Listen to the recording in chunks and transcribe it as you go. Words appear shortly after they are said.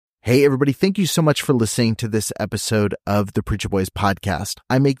Hey, everybody. Thank you so much for listening to this episode of the Preacher Boys podcast.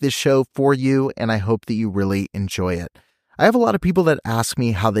 I make this show for you, and I hope that you really enjoy it. I have a lot of people that ask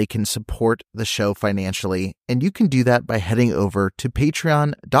me how they can support the show financially, and you can do that by heading over to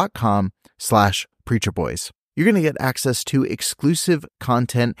patreon.com/preacherboys. You're going to get access to exclusive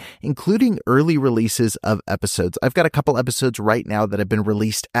content, including early releases of episodes. I've got a couple episodes right now that have been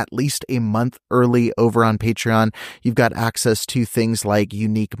released at least a month early over on Patreon. You've got access to things like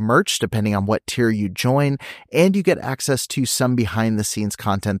unique merch, depending on what tier you join, and you get access to some behind the scenes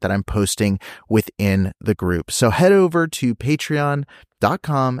content that I'm posting within the group. So head over to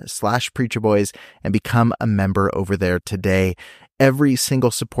patreon.com/preacherboys and become a member over there today. Every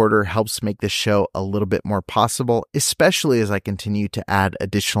single supporter helps make this show a little bit more possible, especially as I continue to add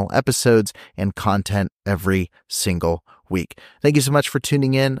additional episodes and content every single week. Thank you so much for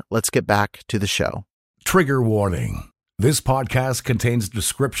tuning in. Let's get back to the show. Trigger warning. This podcast contains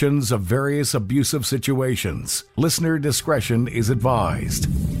descriptions of various abusive situations. Listener discretion is advised.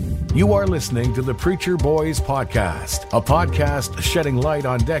 You are listening to the Preacher Boys podcast, a podcast shedding light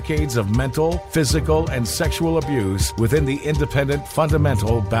on decades of mental, physical, and sexual abuse within the independent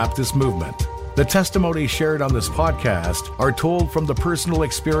fundamental Baptist movement. The testimonies shared on this podcast are told from the personal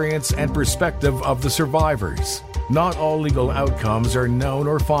experience and perspective of the survivors. Not all legal outcomes are known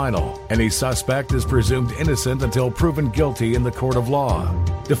or final. Any suspect is presumed innocent until proven guilty in the court of law.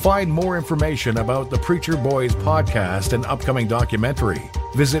 To find more information about the Preacher Boys podcast and upcoming documentary,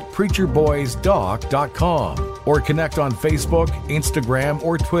 visit preacherboysdoc.com or connect on Facebook, Instagram,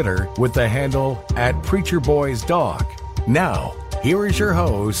 or Twitter with the handle @preacherboysdoc. Now, here is your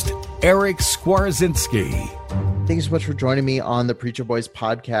host, Eric Skwarczynski. Thank you so much for joining me on the Preacher Boys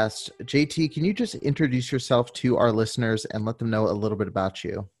podcast. JT, can you just introduce yourself to our listeners and let them know a little bit about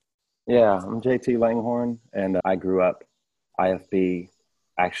you? Yeah, I'm JT Langhorne, and I grew up IFB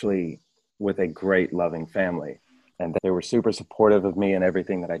actually with a great loving family, and they were super supportive of me and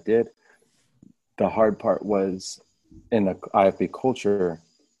everything that I did. The hard part was in the IFB culture,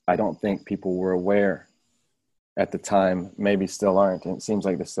 I don't think people were aware at the time, maybe still aren't, and it seems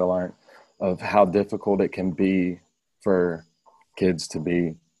like they still aren't, of how difficult it can be for kids to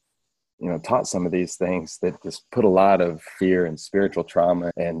be, taught some of these things that just put a lot of fear and spiritual trauma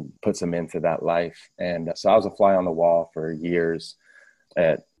and puts them into that life. And so I was a fly on the wall for years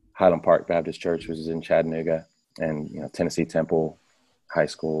at Highland Park Baptist Church, which is in Chattanooga, and, Tennessee Temple High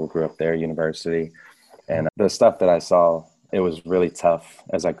School, grew up there, university. And the stuff that I saw, it was really tough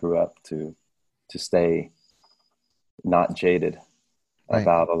as I grew up to stay not jaded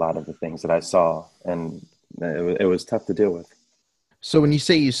about a lot of the things that I saw, and it was tough to deal with. So when you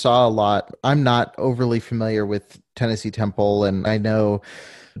say you saw a lot, I'm not overly familiar with Tennessee Temple, and I know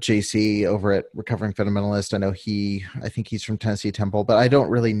JC over at Recovering Fundamentalist. I think he's from Tennessee Temple, but I don't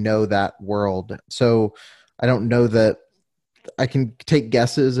really know that world. So I don't know that I can take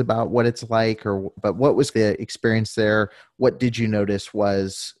guesses about what it's like, but what was the experience there? What did you notice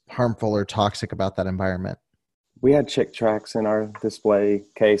was harmful or toxic about that environment? We had Chick tracts in our display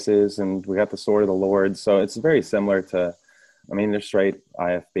cases, and we got the Sword of the Lord. So it's very similar to, they're straight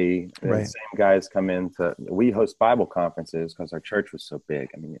IFB. Right. The same guys come in we host Bible conferences because our church was so big.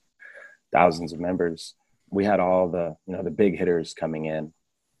 Thousands of members. We had all the, the big hitters coming in,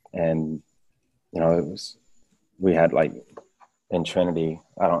 and, we had in Trinity,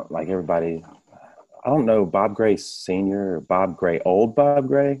 I don't know Bob Gray Sr. or Bob Gray, old Bob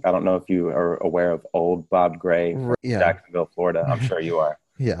Gray. I don't know if you are aware of old Bob Gray from Jacksonville, Florida. I'm sure you are.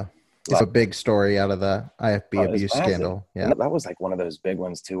 Yeah. It's a big story out of the IFB abuse scandal. Yeah. That was one of those big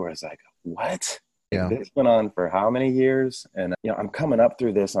ones too, where it's what? Yeah. This went on for how many years? And, I'm coming up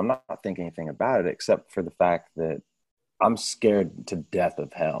through this. I'm not thinking anything about it, except for the fact that I'm scared to death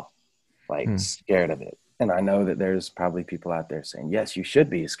of hell, scared of it. And I know that there's probably people out there saying, yes, you should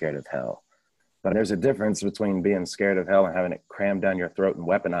be scared of hell. But there's a difference between being scared of hell and having it crammed down your throat and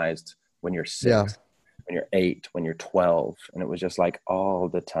weaponized when you're 6, when you're 8, when you're 12. And it was just all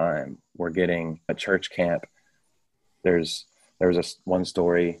the time. We're getting a church camp. There was one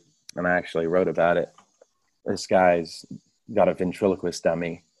story, and I actually wrote about it. This guy's got a ventriloquist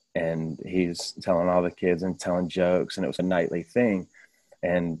dummy, and he's telling all the kids and telling jokes, and it was a nightly thing.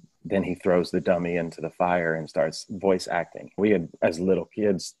 And then he throws the dummy into the fire and starts voice acting. We had, as little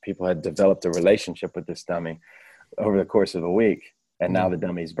kids, people had developed a relationship with this dummy over the course of a week. And now the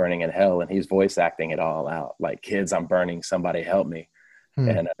dummy's burning in hell, and he's voice acting it all out. Kids, I'm burning, somebody help me.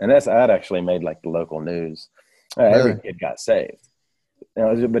 And that actually made the local news. Every kid got saved.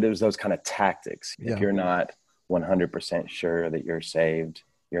 But it was those kind of tactics. If you're not 100% sure that you're saved,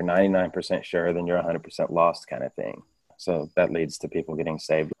 you're 99% sure, then you're 100% lost kind of thing. So that leads to people getting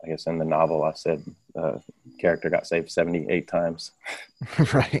saved. I guess in the novel, I said the character got saved 78 times.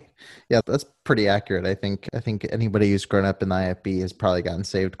 Right. Yeah, that's pretty accurate. I think anybody who's grown up in the IFB has probably gotten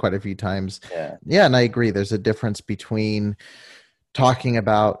saved quite a few times. Yeah. Yeah, and I agree. There's a difference between talking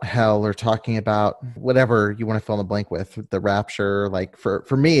about hell or talking about whatever you want to fill in the blank with the rapture. Like for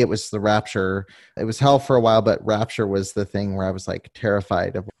me, it was the rapture. It was hell for a while, but rapture was the thing where I was like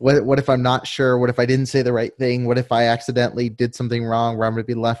terrified of what if I'm not sure? What if I didn't say the right thing? What if I accidentally did something wrong where I'm going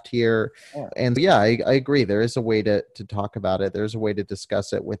to be left here? Yeah. And yeah, I agree. There is a way to talk about it. There's a way to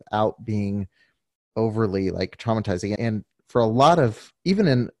discuss it without being overly like traumatizing. And for a lot of, even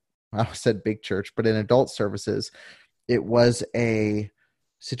in, I said big church, but in adult services, it was a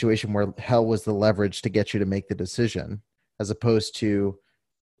situation where hell was the leverage to get you to make the decision, as opposed to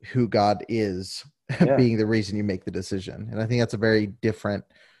who God is being the reason you make the decision. And I think that's a very different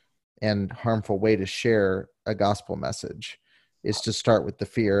and harmful way to share a gospel message, is to start with the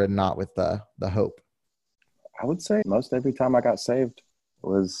fear and not with the hope. I would say most every time I got saved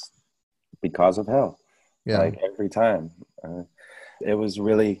was because of hell. Yeah. Like every time. It was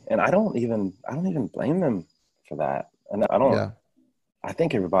really, and I don't even blame them for that. And I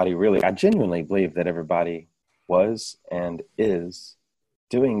think everybody really, I genuinely believe that everybody was and is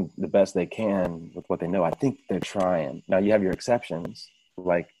doing the best they can with what they know. I think they're trying. Now you have your exceptions,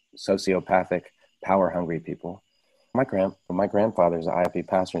 like sociopathic, power hungry people. My grandfather's an IFB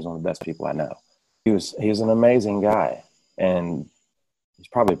pastor. He's one of the best people I know. He was an amazing guy, and he's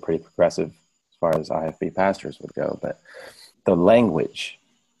probably pretty progressive as far as IFB pastors would go. But the language,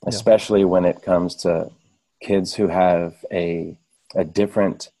 especially when it comes to kids who have a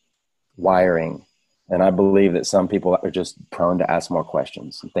different wiring. And I believe that some people are just prone to ask more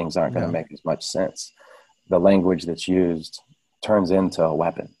questions and things aren't going to make as much sense. The language that's used turns into a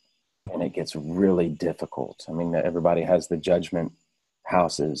weapon, and it gets really difficult. I mean, everybody has the judgment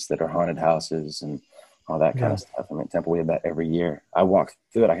houses that are haunted houses and all that kind of stuff. I mean, Temple, we have that every year. I walk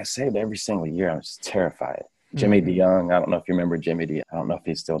through it. I get saved every single year. I'm just terrified. Jimmy DeYoung, I don't know if you remember Jimmy DeYoung. I don't know if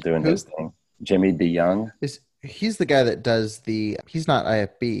he's still doing his thing. Jimmy DeYoung. He's the guy that does he's not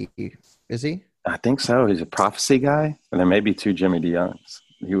IFB, is he? I think so. He's a prophecy guy. And there may be two Jimmy DeYoungs.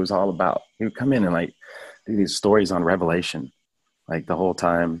 He would come in and like do these stories on Revelation, like the whole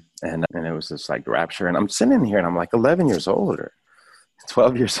time. And it was just like rapture. And I'm sitting in here and I'm like 11 years old or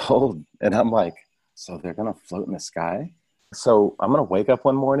 12 years old. And I'm like, so they're going to float in the sky? So I'm going to wake up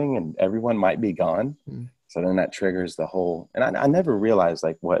one morning and everyone might be gone. So then that triggers the whole, and I never realized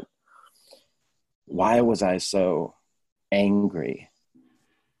like why was I so angry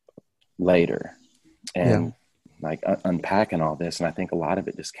later and like unpacking all this. And I think a lot of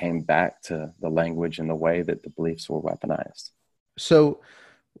it just came back to the language and the way that the beliefs were weaponized. So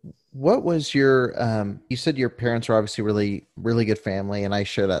what was your, you said your parents were obviously really, really good family. And I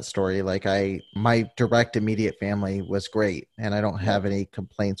share that story. Like my direct immediate family was great and I don't have any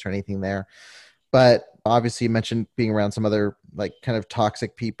complaints or anything there. But obviously you mentioned being around some other like kind of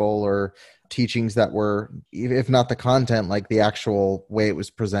toxic people or teachings that were, if not the content, like the actual way it was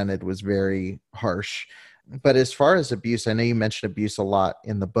presented was very harsh. But as far as abuse, I know you mentioned abuse a lot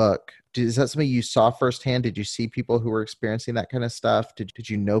in the book. Is that something you saw firsthand? Did you see people who were experiencing that kind of stuff? Did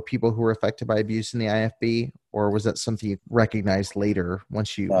you know people who were affected by abuse in the IFB? Or was that something you recognized later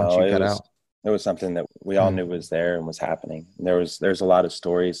once you got out? It was something that we all knew was there and was happening. There's a lot of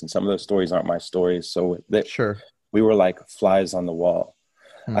stories, and some of those stories aren't my stories. So we were like flies on the wall.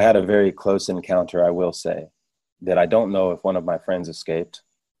 I had a very close encounter, I will say, that I don't know if one of my friends escaped.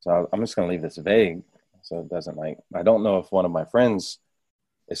 So I'm just going to leave this vague. So it doesn't I don't know if one of my friends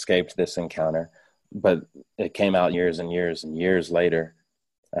escaped this encounter, but it came out years and years and years later,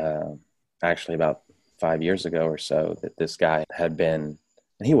 actually about 5 years ago or so, that this guy had been,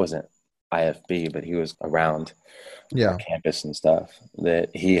 and he wasn't IFB, but he was around campus and stuff, that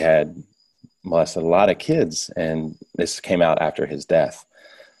he had molested a lot of kids. And this came out after his death,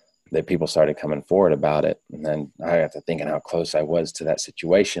 that people started coming forward about it. And then I got to thinking how close I was to that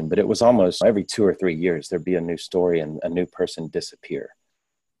situation, but it was almost every 2 or 3 years, there'd be a new story and a new person disappear.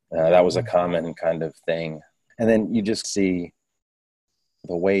 That was a common kind of thing. And then you just see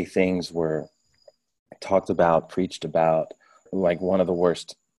the way things were talked about, preached about. Like one of the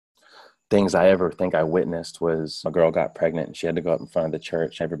worst things I ever think I witnessed was a girl got pregnant and she had to go up in front of the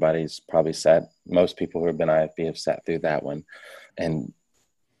church. Everybody's probably most people who have been IFB have sat through that one and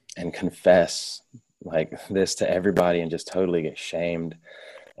confess like this to everybody and just totally get shamed.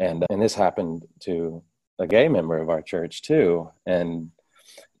 And this happened to a gay member of our church too. And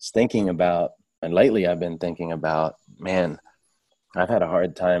lately I've been thinking about, man, I've had a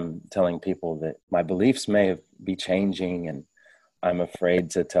hard time telling people that my beliefs may be changing, and I'm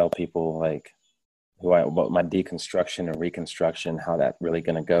afraid to tell people like what my deconstruction and reconstruction, how that really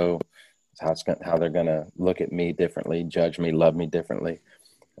going to go, how they're going to look at me differently, judge me, love me differently.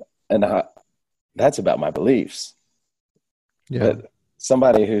 And that's about my beliefs. Yeah. But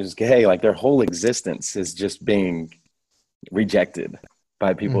somebody who's gay, like their whole existence is just being rejected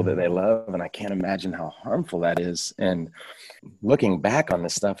by people that they love. And I can't imagine how harmful that is. And looking back on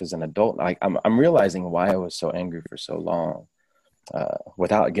this stuff as an adult, I'm realizing why I was so angry for so long,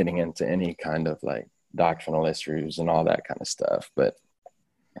 without getting into any kind of like doctrinal issues and all that kind of stuff. But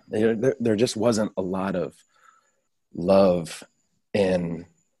there just wasn't a lot of love in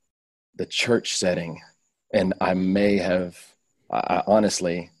the church setting. And I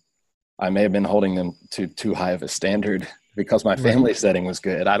honestly may have been holding them to too high of a standard because my family setting was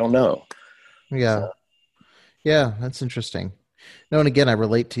good. I don't know. Yeah. So. Yeah. That's interesting. No, and again, I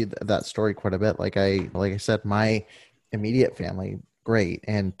relate to that story quite a bit. Like I said, my immediate family, great,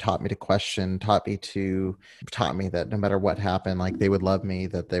 and taught me to question, taught me that no matter what happened, like they would love me,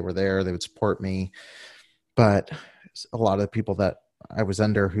 that they were there, they would support me. But a lot of the people that I was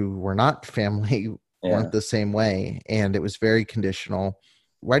under who were not family weren't the same way. And it was very conditional.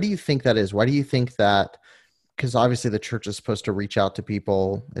 Why do you think that is? Why do you think that? Because obviously the church is supposed to reach out to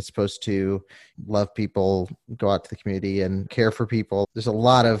people. It's supposed to love people, go out to the community and care for people. There's a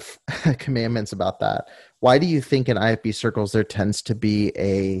lot of commandments about that. Why do you think in IFB circles there tends to be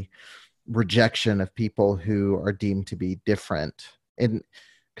a rejection of people who are deemed to be different? And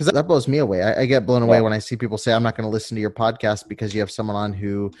because that blows me away. I get blown away when I see people say, I'm not going to listen to your podcast because you have someone on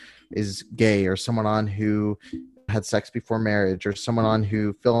who is gay, or someone on who had sex before marriage, or someone on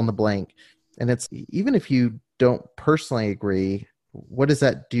who fill in the blank. And it's, even if you don't personally agree, what does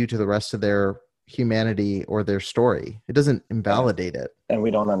that do to the rest of their humanity or their story? It doesn't invalidate it. And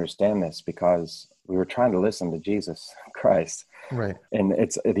we don't understand this because we were trying to listen to Jesus Christ. Right. And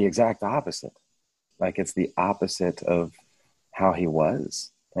it's the exact opposite. Like it's the opposite of how he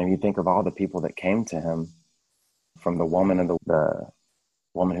was. And you think of all the people that came to him, from the woman and the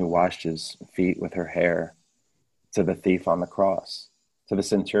woman who washed his feet with her hair, to the thief on the cross, to the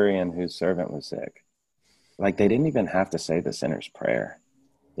centurion whose servant was sick. Like they didn't even have to say the sinner's prayer.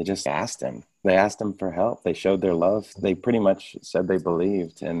 They just asked him. They asked him for help. They showed their love. They pretty much said they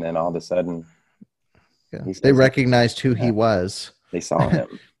believed. And then all of a sudden, they recognized who he was. They saw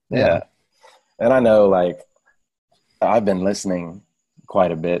him. Yeah. And I know, like, I've been listening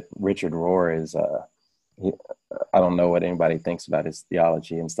quite a bit. Richard Rohr is, I don't know what anybody thinks about his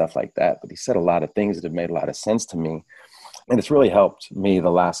theology and stuff like that, but he said a lot of things that have made a lot of sense to me. And it's really helped me the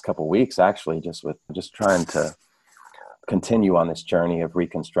last couple of weeks, actually, just trying to continue on this journey of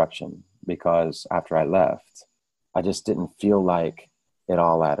reconstruction, because after I left, I just didn't feel like it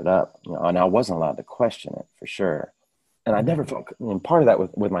all added up, and I wasn't allowed to question it for sure. And I never felt, and part of that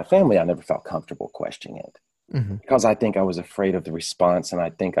with my family, I never felt comfortable questioning it because I think I was afraid of the response, and I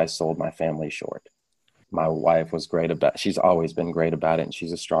think I sold my family short. My wife was great she's always been great about it, and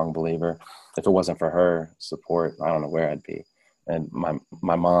she's a strong believer. If it wasn't for her support, I don't know where I'd be. And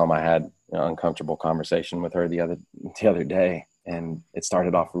my mom, I had an uncomfortable conversation with her the other day, and it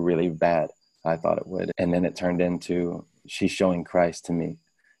started off really bad. I thought it would. And then it turned into, she's showing Christ to me.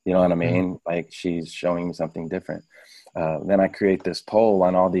 You know what I mean? Like she's showing me something different. Then I create this poll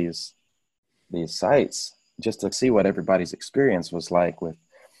on all these sites just to see what everybody's experience was like with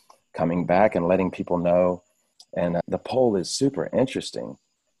coming back and letting people know. And the poll is super interesting.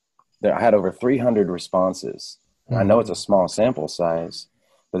 I had over 300 responses. I know it's a small sample size,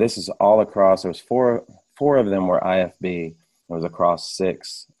 but this is all across. There was four of them were IFB. It was across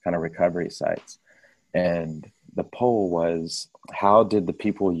 6 kind of recovery sites. And the poll was, how did the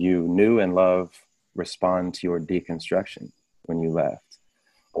people you knew and loved respond to your deconstruction when you left,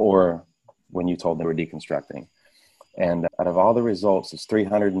 or when you told them they were deconstructing? And out of all the results, it's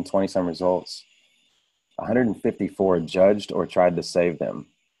 320 some results, 154 judged or tried to save them,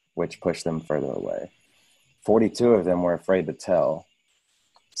 which pushed them further away. 42 of them were afraid to tell.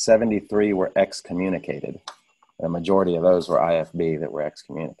 73 were excommunicated. The majority of those were IFB that were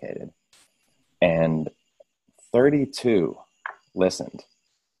excommunicated. And 32 listened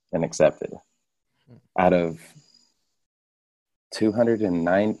and accepted. Out of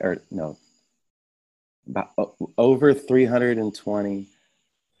 209, about over 320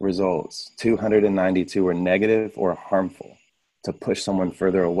 results, 292 were negative or harmful to push someone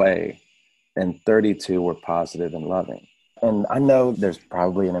further away, and 32 were positive and loving. And I know there's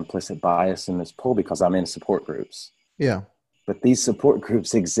probably an implicit bias in this poll because I'm in support groups. Yeah. But these support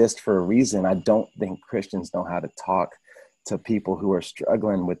groups exist for a reason. I don't think Christians know how to talk to people who are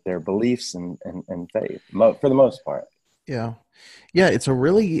struggling with their beliefs and faith for the most part. Yeah. Yeah. It's a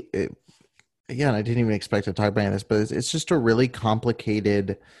really, yeah, and I didn't even expect to talk about this, but it's just a really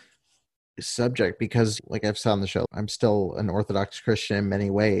complicated subject because, like I've said on the show, I'm still an Orthodox Christian in many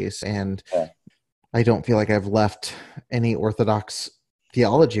ways, and Yeah. I don't feel like I've left any Orthodox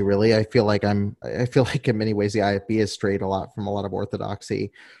theology, really. I feel like in many ways the IFB has strayed a lot from a lot of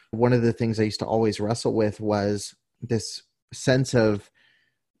Orthodoxy. One of the things I used to always wrestle with was this sense of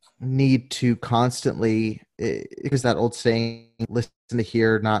need to constantly, because that old saying, listen to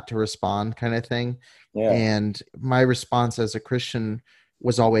hear, not to respond kind of thing. Yeah. And my response as a Christian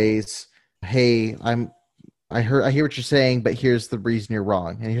was always, hey, I hear what you're saying, but here's the reason you're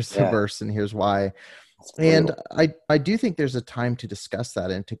wrong, and here's the verse, and here's why. And I do think there's a time to discuss that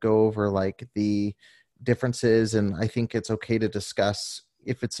and to go over like the differences. And I think it's okay to discuss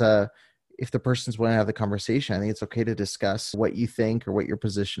if the person's willing to have the conversation. I think it's okay to discuss what you think or what your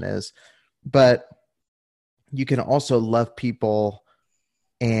position is, but you can also love people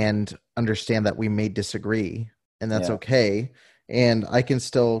and understand that we may disagree, and that's okay. And I can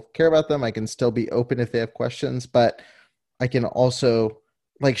still care about them. I can still be open if they have questions, but I can also,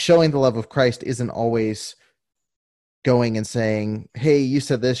 like, showing the love of Christ isn't always going and saying, hey, you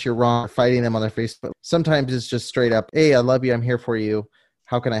said this, you're wrong, fighting them on their Facebook. Sometimes it's just straight up, hey, I love you, I'm here for you,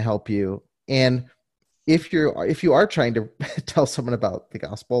 how can I help you? And if you are trying to tell someone about the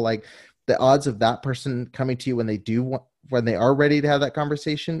gospel, like, the odds of that person coming to you when they are ready to have that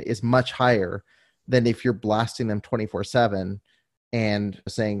conversation is much higher than if you're blasting them 24/7 and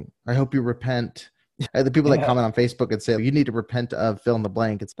saying, I hope you repent. The people that comment on Facebook and say, you need to repent of fill in the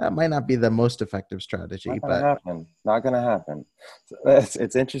blank, that might not be the most effective strategy. Not gonna happen.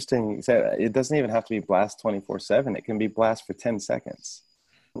 It's interesting. You said it doesn't even have to be blast 24/7. It can be blast for 10 seconds.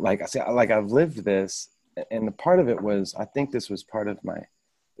 Like I say, like, I've lived this, and the part of it was, I think this was part of my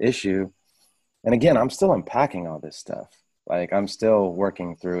issue. And again, I'm still unpacking all this stuff. Like, I'm still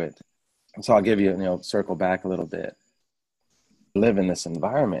working through it. So I'll give you, circle back a little bit. I live in this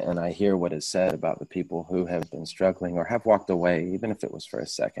environment, and I hear what is said about the people who have been struggling or have walked away, even if it was for a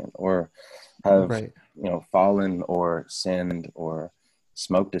second, or have, fallen or sinned or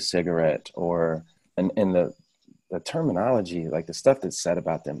smoked a cigarette, or, and the terminology, like the stuff that's said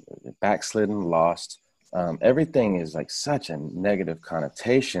about them, backslidden, lost, everything is like such a negative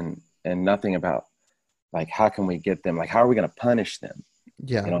connotation, and nothing about, like, how can we get them? Like, how are we going to punish them?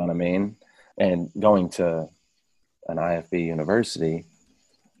 Yeah. You know what I mean? And going to an IFB university,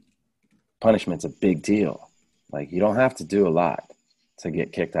 punishment's a big deal. Like, you don't have to do a lot to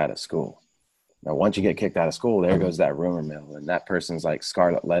get kicked out of school. Now, once you get kicked out of school, there goes that rumor mill, and that person's like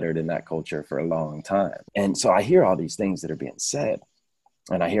scarlet lettered in that culture for a long time. And so I hear all these things that are being said,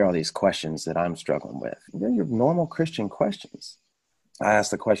 and I hear all these questions that I'm struggling with. They're your normal Christian questions. I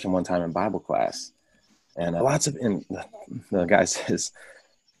asked a question one time in Bible class, and the guy says,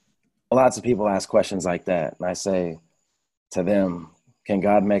 lots of people ask questions like that. And I say to them, can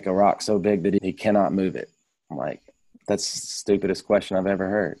God make a rock so big that he cannot move it? I'm like, that's the stupidest question I've ever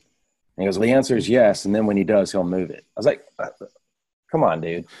heard. And he goes, well, the answer is yes. And then when he does, he'll move it. I was like, come on,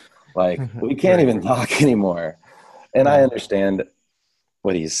 dude. Like, we can't even talk anymore. And I understand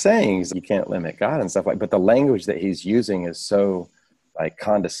what he's saying is you can't limit God and stuff but the language that he's using is so, like,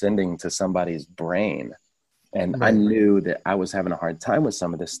 condescending to somebody's brain. And I knew that I was having a hard time with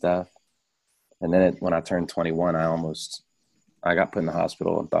some of this stuff. And then when I turned 21, I got put in the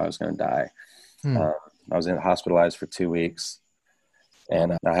hospital and thought I was going to die. I was hospitalized for 2 weeks,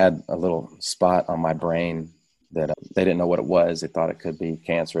 and I had a little spot on my brain that they didn't know what it was. They thought it could be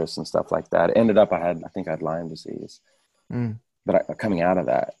cancerous and stuff like that. It ended up, I think I had Lyme disease. But coming out of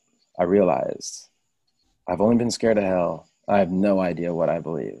that, I realized I've only been scared of hell. I have no idea what I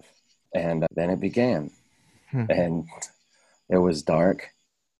believe. And then it began. And it was dark.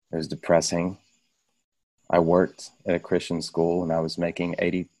 It was depressing. I worked at a Christian school, and I was making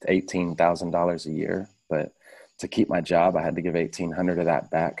 $18,000 a year. But to keep my job, I had to give $1,800 of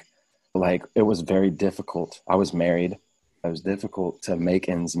that back. Like, it was very difficult. I was married. It was difficult to make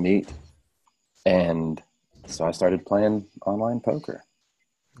ends meet. And so I started playing online poker.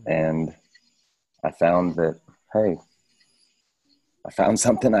 And I found that, hey, I found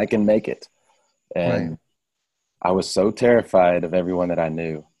something I can make it. And I was so terrified of everyone that I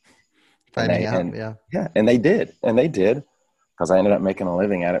knew. And they did. Because I ended up making a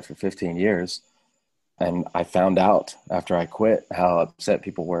living at it for 15 years. And I found out after I quit how upset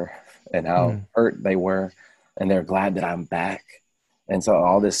people were and how hurt they were. And they're glad that I'm back. And so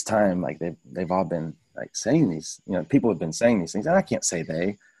all this time, like, they've all been, like, saying these, people have been saying these things. And I can't say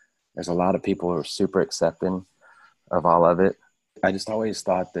there's a lot of people who are super accepting of all of it. I just always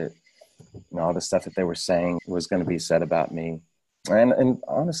thought that, all the stuff that they were saying was going to be said about me. And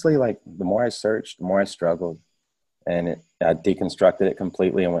honestly, like, the more I searched, the more I struggled, and I deconstructed it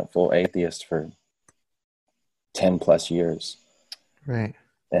completely and went full atheist for 10 plus years. Right.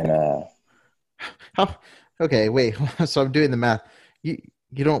 And how? Okay, wait. So I'm doing the math. You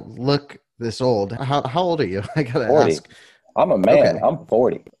don't look this old. How old are you? I gotta 40. ask. I'm a man. Okay. I'm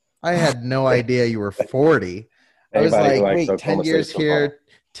 40. I had no idea you were 40. I was Anybody who like, likes wait, 10 Oklahoma years City football. here,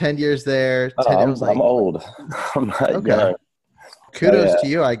 10 years there. Oh, 10, I was like, I'm old. I'm not okay. young. Kudos to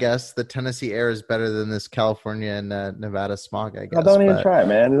you, I guess. The Tennessee air is better than this California and Nevada smog, I guess. Oh, don't even try it,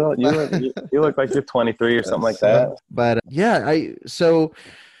 man. You look like you're 23 or something like that. But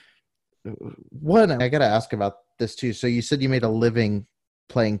one, I got to ask about this too. So you said you made a living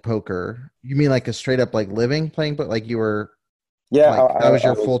playing poker. You mean like a straight up like living playing, but like you were, that was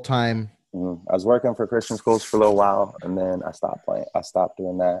your full time. I was working for Christian schools for a little while, and then I stopped playing. I stopped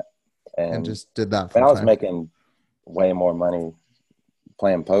doing that, and just did that. And I was making way more money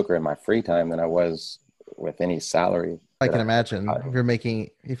playing poker in my free time than I was with any salary. I can imagine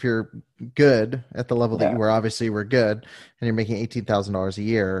if you're good at the level that you were, obviously you were good, and you're making $18,000 a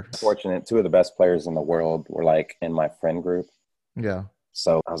year. Fortunate, two of the best players in the world were like in my friend group. Yeah.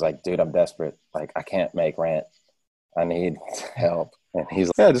 So I was like, dude, I'm desperate. Like, I can't make rent. I need help. And he's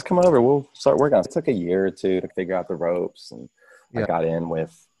like, yeah, just come over. We'll start working on it. It took a year or two to figure out the ropes. And I got in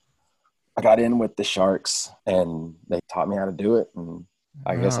with the Sharks, and they taught me how to do it. And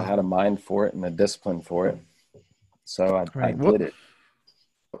I guess I had a mind for it and a discipline for it. So I did it.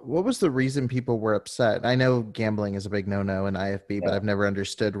 What was the reason people were upset? I know gambling is a big no-no in IFB, but I've never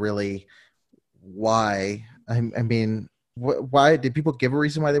understood really why. I mean, why did people give a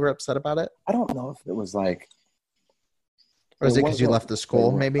reason why they were upset about it? I don't know if it was like, or is it because you left the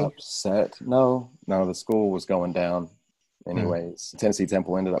school? Maybe upset. No, the school was going down. Anyways, Tennessee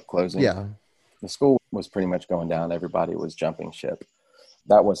Temple ended up closing. Yeah, the school was pretty much going down. Everybody was jumping ship.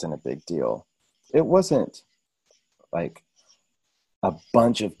 That wasn't a big deal. It wasn't like a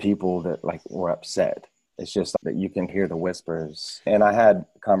bunch of people that like were upset. It's just that you can hear the whispers. And I had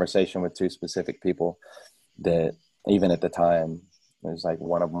a conversation with two specific people that even at the time, it was like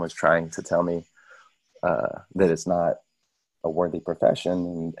one of them was trying to tell me that it's not a worthy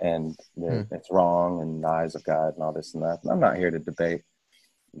profession and that it's wrong in the eyes of God and all this and that. And I'm not here to debate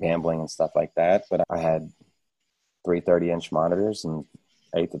gambling and stuff like that, but I had 3 30-inch monitors and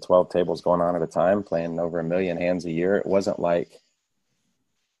 8 to 12 tables going on at a time, playing over 1 million hands a year. It wasn't like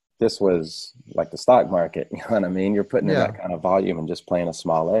this was like the stock market. You know what I mean? You're putting in that kind of volume and just playing a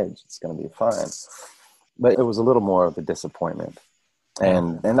small edge. It's going to be fine. But it was a little more of a disappointment.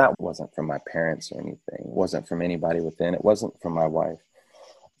 And that wasn't from my parents or anything. It wasn't from anybody within. It wasn't from my wife.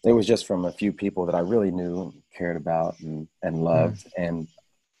 It was just from a few people that I really knew, cared about, and loved. And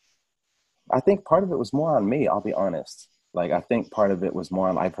I think part of it was more on me, I'll be honest. Like, I think part of it was more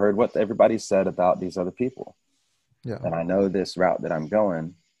on, I've heard what everybody said about these other people. Yeah. And I know this route that I'm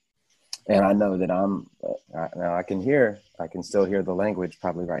going. And I know that now I can still hear the language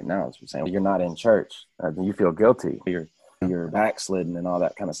probably right now. As we're saying, you're not in church. You feel guilty. You're backslidden and all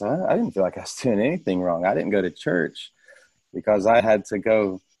that kind of stuff. I didn't feel like I was doing anything wrong. I didn't go to church because I had to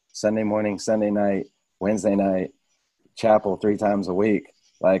go Sunday morning, Sunday night, Wednesday night, chapel 3 times a week.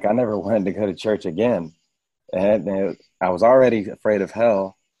 Like, I never wanted to go to church again. And I was already afraid of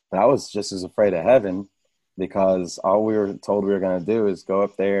hell, but I was just as afraid of heaven because all we were told we were going to do is go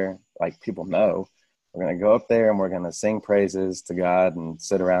up there. Like, people know we're going to go up there and we're going to sing praises to God and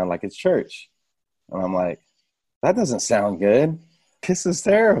sit around like it's church. And I'm like, that doesn't sound good. This is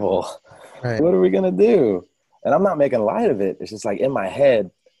terrible. Right. What are we going to do? And I'm not making light of it. It's just like in my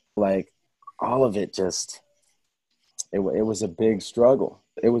head, like all of it just, it was a big struggle.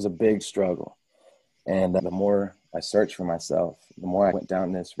 It was a big struggle. And the more I searched for myself, the more I went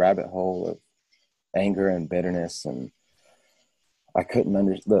down this rabbit hole of anger and bitterness. And I couldn't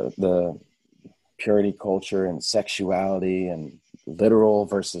understand the purity culture and sexuality and literal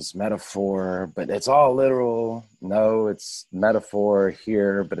versus metaphor, but it's all literal. No, it's metaphor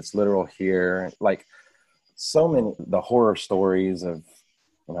here, but it's literal here. Like so many, the horror stories of,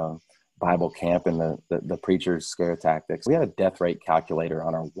 Bible camp and the preacher's scare tactics. We had a death rate calculator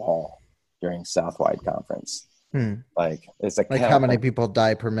on our wall during Southwide conference. Like it's like how many people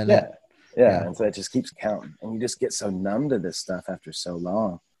die per minute. Yeah. And so it just keeps counting, and you just get so numb to this stuff after so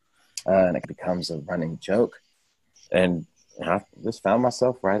long, and it becomes a running joke. And I just found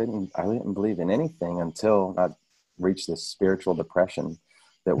myself where I didn't believe in anything until I reached this spiritual depression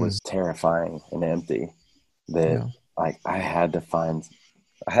that was terrifying and empty. That like I had to find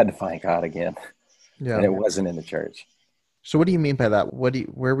God again. and Yeah. it wasn't in the church. So what do you mean by that?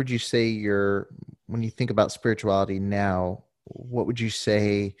 Where would you say when you think about spirituality now, what would you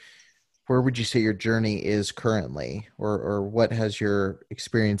say, where would you say your journey is currently, or what has your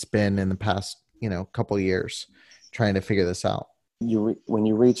experience been in the past, couple of years trying to figure this out? When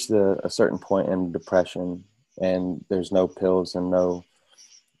you reach a certain point in depression and there's no pills and no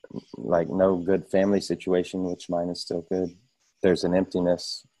good family situation, which mine is still good. There's an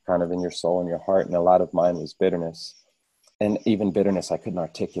emptiness kind of in your soul and your heart. And a lot of mine was bitterness, and even bitterness I couldn't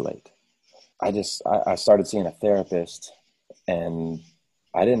articulate. I started seeing a therapist, and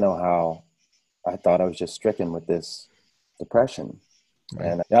I didn't know how. I thought I was just stricken with this depression. Right.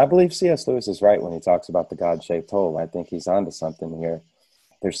 And I believe C.S. Lewis is right when he talks about the God-shaped hole. I think he's onto something here.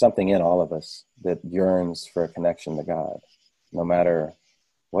 There's something in all of us that yearns for a connection to God. No matter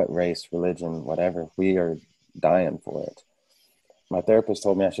what race, religion, whatever, we are dying for it. My therapist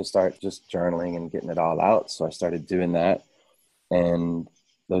told me I should start just journaling and getting it all out. So I started doing that. And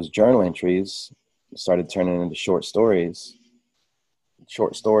those journal entries started turning into short stories.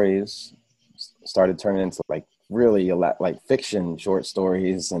 Short stories started turning into really a lot like fiction short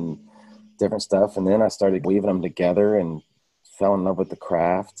stories and different stuff. And then I started weaving them together and fell in love with the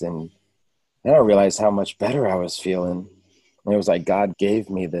craft. And then I realized how much better I was feeling. And it was like God gave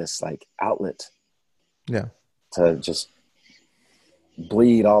me this outlet to just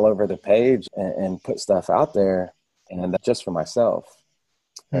bleed all over the page and put stuff out there, and just for myself.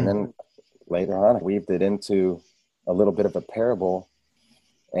 And then later on, I weaved it into a little bit of a parable,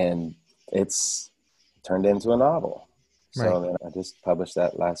 and it's turned into a novel. Right. So then I just published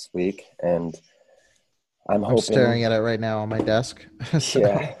that last week, and I'm hoping. Staring at it right now on my desk. So.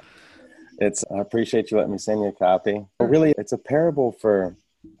 Yeah. I appreciate you letting me send you a copy. But really, it's a parable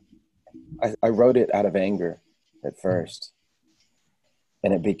I wrote it out of anger at first.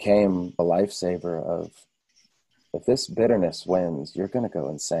 And it became a lifesaver of, if this bitterness wins, you're going to go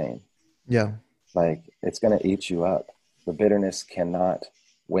insane. Yeah. It's going to eat you up. The bitterness cannot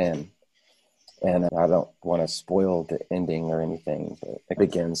win. And I don't want to spoil the ending or anything, but it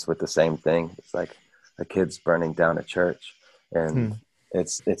begins with the same thing. It's like a kid's burning down a church, and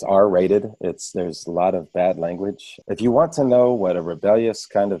it's R-rated. There's a lot of bad language. If you want to know what a rebellious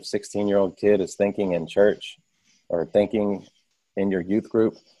kind of 16-year-old kid is thinking in church or thinking in your youth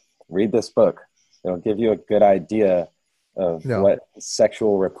group, read this book. It'll give you a good idea of what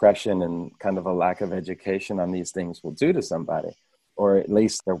sexual repression and kind of a lack of education on these things will do to somebody, or at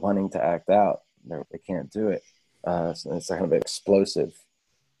least they're wanting to act out. They can't do it. So it's kind of an explosive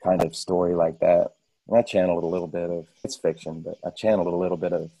kind of story like that. And I channeled a little bit of, it's fiction, but I channeled a little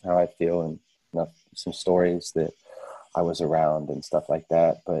bit of how I feel and some stories that I was around and stuff like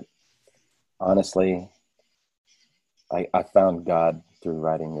that. But honestly, I found God through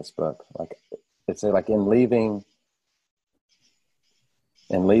writing this book. It's like in leaving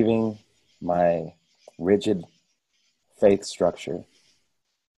my rigid faith structure,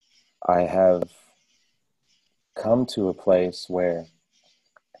 I have come to a place where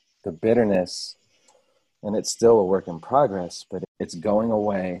the bitterness, and it's still a work in progress, but it's going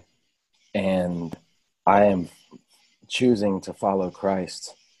away, and I am choosing to follow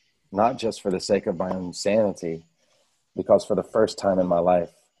Christ, not just for the sake of my own sanity, because for the first time in my life,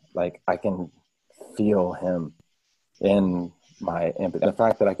 I can feel him in my empathy. And the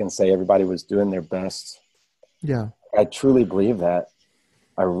fact that I can say everybody was doing their best. Yeah. I truly believe that.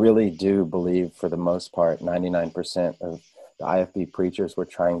 I really do believe, for the most part, 99% of the IFB preachers were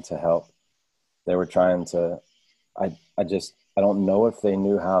trying to help. They were trying to, I don't know if they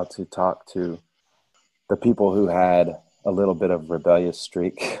knew how to talk to the people who had a little bit of rebellious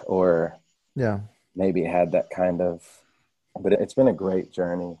streak, or maybe had that kind of, but it's been a great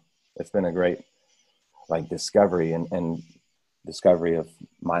journey. It's been a great discovery and discovery of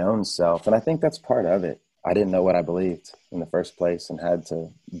my own self. And I think that's part of it. I didn't know what I believed in the first place, and had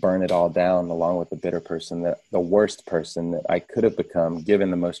to burn it all down along with the worst person that I could have become, given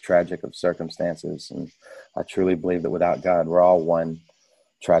the most tragic of circumstances. And I truly believe that without God, we're all one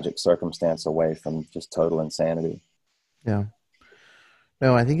tragic circumstance away from just total insanity. Yeah.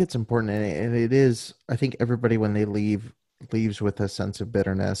 No, I think it's important. And it is, I think everybody, when they leaves with a sense of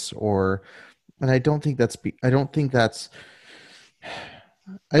bitterness, and I don't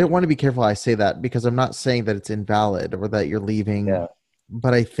want to be careful I say that, because I'm not saying that it's invalid or that you're leaving,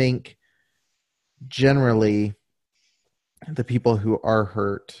 but I think generally the people who are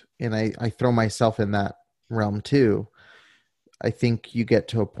hurt, and I throw myself in that realm too, I think you get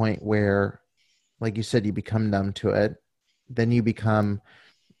to a point where, like you said, you become numb to it. Then you become,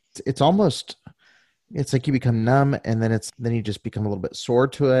 it's like you become numb, and then you just become a little bit sore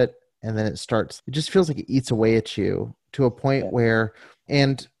to it. and then it just feels like it eats away at you to a point where,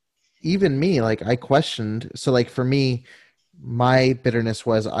 and even me, like I questioned. So like for me, my bitterness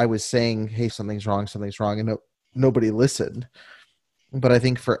was I was saying, hey, something's wrong, and nobody listened. But I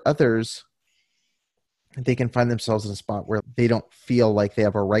think for others, they can find themselves in a spot where they don't feel like they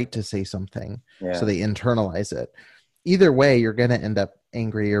have a right to say something. Yeah. So they internalize it. Either way, you're going to end up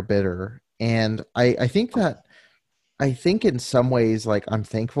angry or bitter. And I think in some ways, like I'm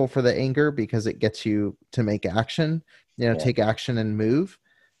thankful for the anger because it gets you to make action, take action and move,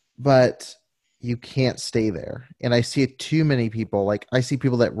 but you can't stay there. And I see too many people, like I see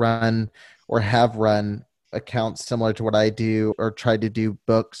people that run or have run accounts similar to what I do, or tried to do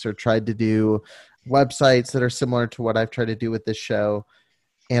books, or tried to do websites that are similar to what I've tried to do with this show.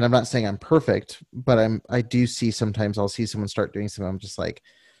 And I'm not saying I'm perfect, but I do see sometimes I'll see someone start doing something. I'm just like,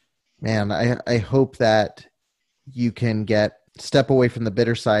 man, I hope that you can step away from the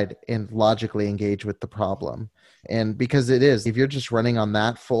bitter side and logically engage with the problem. And because if you're just running on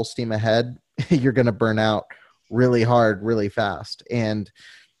that full steam ahead, you're going to burn out really hard, really fast. And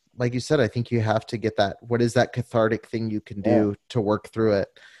like you said, I think you have to get what is that cathartic thing you can do to work through it.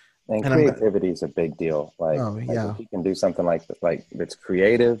 And creativity is a big deal. Like if you can do something like that's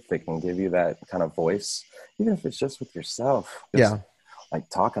creative, that can give you that kind of voice, even if it's just with yourself. Like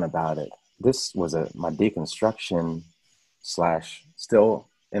talking about it. This was my deconstruction / still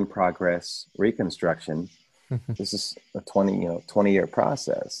in progress reconstruction. This is a 20-year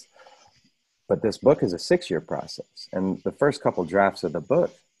process. But this book is a 6-year process. And the first couple drafts of the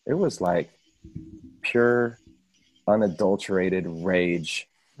book, it was like pure, unadulterated rage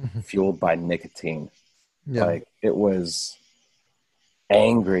fueled by nicotine. Like it was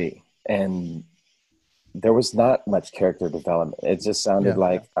angry, and there was not much character development. It just sounded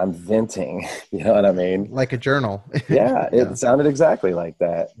like I'm venting, you know what I mean? Like a journal. It sounded exactly like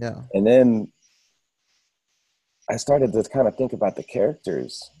that. Yeah. And then I started to kind of think about the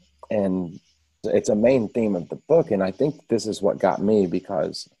characters, and it's a main theme of the book. And I think this is what got me,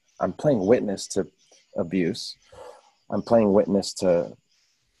 because I'm playing witness to abuse. I'm playing witness to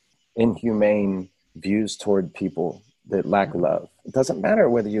inhumane views toward people that lack love. It doesn't matter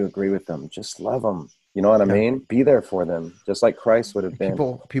whether you agree with them, just love them. You know what I mean? Be there for them, just like Christ would have been.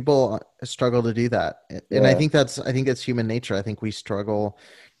 People struggle to do that. And I think that's human nature. I think we struggle.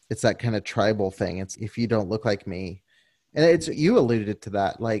 It's that kind of tribal thing. It's if you don't look like me. And you alluded to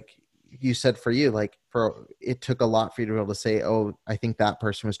that. Like you said, for you, it took a lot for you to be able to say, oh, I think that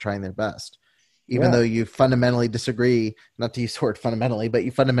person was trying their best. Even though you fundamentally disagree, not to use the word fundamentally, but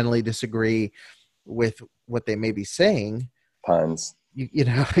you fundamentally disagree with what they may be saying. Puns. You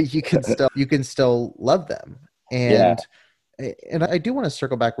can still love them. And I do want to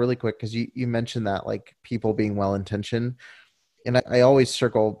circle back really quick, because you mentioned that, like, people being well-intentioned. And I always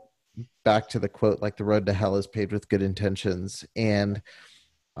circle back to the quote, like, the road to hell is paved with good intentions. And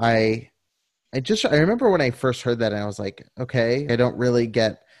I remember when I first heard that, and I was like, okay, I don't really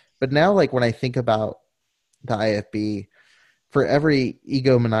get, but now, like, when I think about the IFB, for every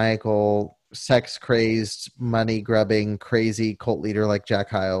egomaniacal, sex-crazed, money-grubbing, crazy cult leader like Jack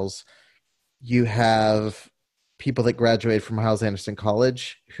Hyles, you have people that graduated from Hyles-Anderson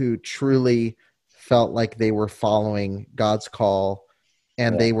College who truly felt like they were following God's call,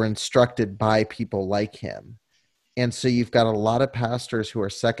 and they were instructed by people like him. And so you've got a lot of pastors who are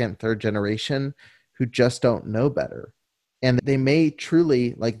second, third generation who just don't know better. And they may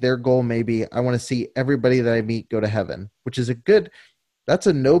truly, like, their goal may be, I want to see everybody that I meet go to heaven, which is that's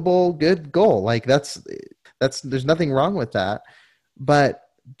a noble, good goal. Like that's, there's nothing wrong with that. But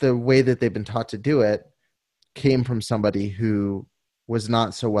the way that they've been taught to do it came from somebody who was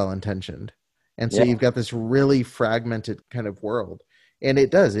not so well-intentioned. And so you've got this really fragmented kind of world. And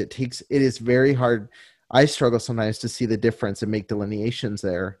it is very hard. I struggle sometimes to see the difference and make delineations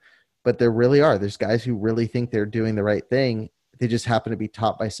there. But there really are. There's guys who really think they're doing the right thing. They just happen to be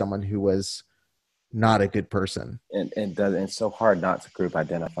taught by someone who was not a good person. And it's so hard not to group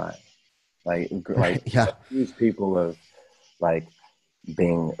identify. These people of, like,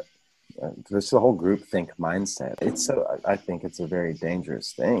 being this the whole group think mindset. I think it's a very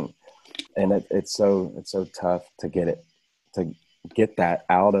dangerous thing, and it's so tough to get that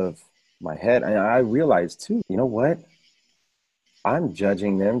out of my head. And I realized too, you know what? I'm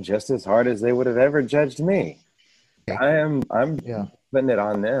judging them just as hard as they would have ever judged me. I'm putting it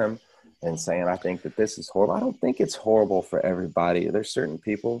on them and saying, I think that this is horrible. I don't think it's horrible for everybody. There's certain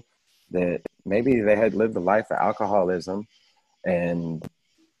people that maybe they had lived a life of alcoholism and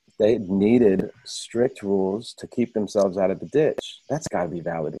they needed strict rules to keep themselves out of the ditch. That's got to be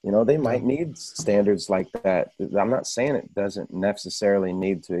valid. You know, they might need standards like that. I'm not saying it doesn't necessarily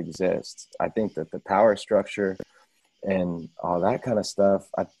need to exist. I think that the power structure and all that kind of stuff,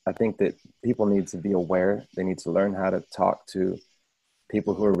 I think that people need to be aware. They need to learn how to talk to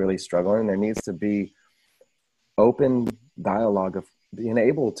people who are really struggling. There needs to be open dialogue of being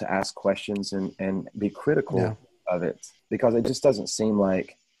able to ask questions and be critical of it, because it just doesn't seem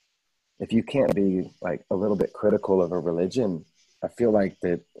like, if you can't be like a little bit critical of a religion, I feel like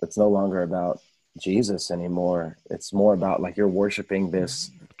that it's no longer about Jesus anymore. It's more about like you're worshiping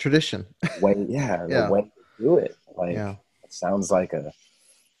this tradition way. The way to do it. Like it sounds like a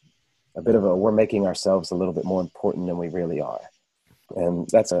bit of we're making ourselves a little bit more important than we really are. And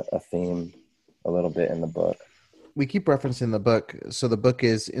that's a theme a little bit in the book. We keep referencing the book. So the book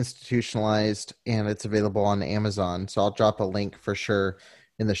is institutionalized and it's available on Amazon. So I'll drop a link for sure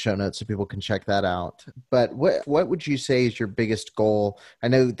in the show notes so people can check that out. But what would you say is your biggest goal? I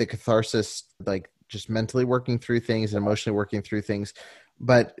know the catharsis, like just mentally working through things and emotionally working through things,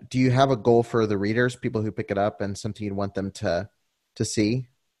 but do you have a goal for the readers, people who pick it up, and something you'd want them to see?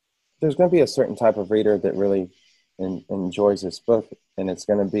 There's going to be a certain type of reader that really enjoys this book, and it's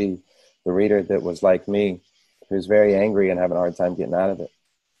going to be the reader that was like me, who's very angry and having a hard time getting out of it.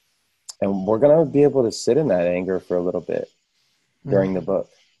 And we're going to be able to sit in that anger for a little bit during the book.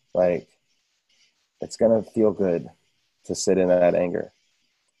 Like, it's going to feel good to sit in that anger.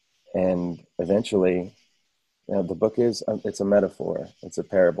 And eventually, you know, the book is, it's a metaphor. It's a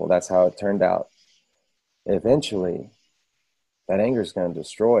parable. That's how it turned out. Eventually, that anger is going to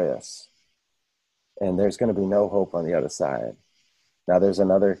destroy us. And there's going to be no hope on the other side. Now, there's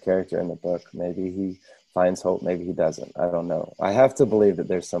another character in the book. Maybe he finds hope. Maybe he doesn't. I don't know. I have to believe that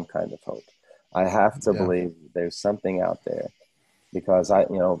there's some kind of hope. I have to believe there's something out there. Because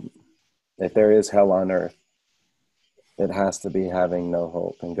if there is hell on earth, it has to be having no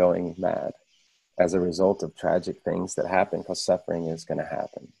hope and going mad as a result of tragic things that happen, because suffering is going to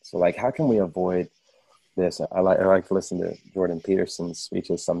happen. So like, how can we avoid this? I like to listen to Jordan Peterson's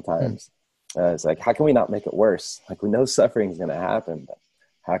speeches sometimes. It's like, how can we not make it worse? Like, we know suffering is going to happen, but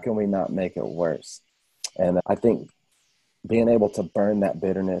how can we not make it worse? And I think being able to burn that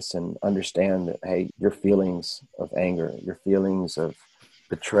bitterness and understand that, hey, your feelings of anger, your feelings of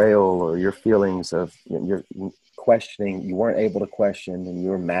betrayal, or your feelings of you're questioning, you weren't able to question and you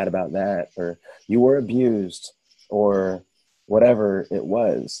were mad about that, or you were abused, or whatever it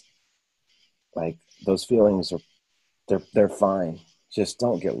was, like those feelings they're fine. Just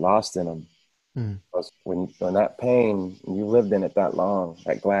don't get lost in them. Because when that pain, you lived in it that long,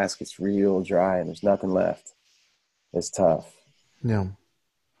 that glass gets real dry and there's nothing left. It's tough. Yeah.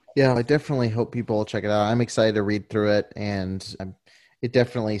 I definitely hope people will check it out. I'm excited to read through it, and it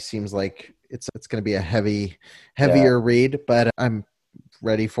definitely seems like it's going to be a heavier read, but I'm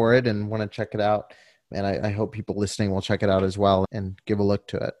ready for it and want to check it out. And I hope people listening will check it out as well and give a look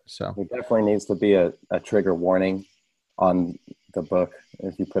to it. So there definitely needs to be a trigger warning on the book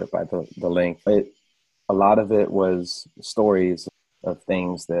if you put it by the link. A lot of it was stories of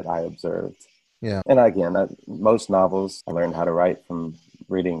things that I observed. Yeah. And again, most novels I learned how to write from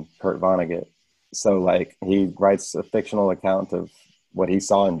reading Kurt Vonnegut. So like, he writes a fictional account of what he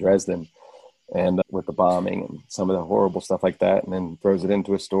saw in Dresden and with the bombing and some of the horrible stuff like that, and then throws it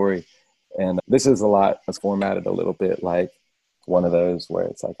into a story. And this is a lot. It's formatted a little bit like one of those where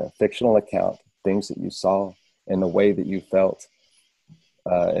it's like a fictional account, things that you saw and the way that you felt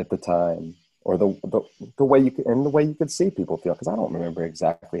at the time, or the way you could see people feel. Because I don't remember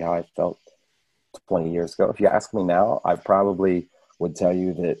exactly how I felt 20 years ago. If you ask me now, I probably would tell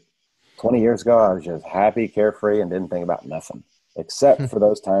you that 20 years ago, I was just happy, carefree, and didn't think about nothing, except for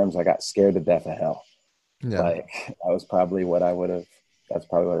those times I got scared to death of hell. Yeah. Like, that was probably what I would have, that's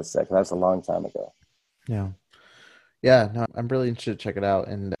probably what I said, because that's a long time ago. No, I'm really interested to check it out.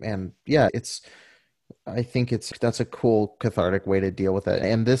 And yeah, I think that's a cool cathartic way to deal with it.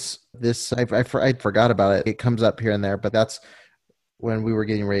 And this I forgot about it. It comes up here and there, but that's when we were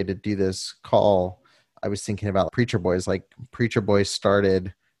getting ready to do this call, I was thinking about Preacher Boys. Like, Preacher Boys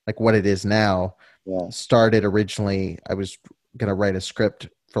started, like what it is now, started originally, I was going to write a script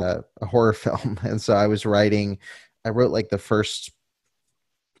for a horror film. And so I wrote like the first,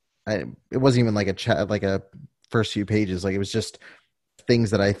 it wasn't even like a chat, like a first few pages. Like, it was just things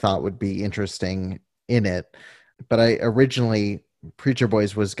that I thought would be interesting in it. But I originally, Preacher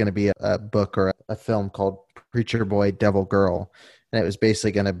Boys was going to be a book or a film called Preacher Boy, Devil Girl. And it was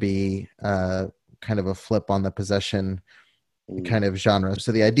basically going to be kind of a flip on the possession kind of genre.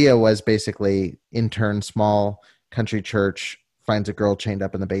 So the idea was basically intern, small country church, finds a girl chained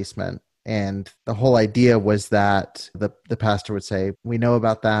up in the basement. And the whole idea was that the pastor would say, we know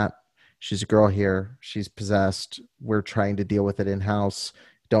about that. She's a girl here. She's possessed. We're trying to deal with it in-house.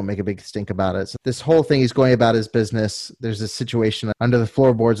 Don't make a big stink about it. So this whole thing, he's going about his business. There's a situation under the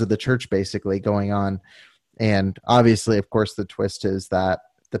floorboards of the church basically going on. And obviously, of course, the twist is that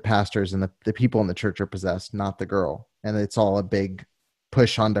the pastors and the people in the church are possessed, not the girl. And it's all a big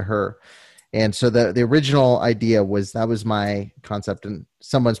push onto her. And so the original idea was, that was my concept, and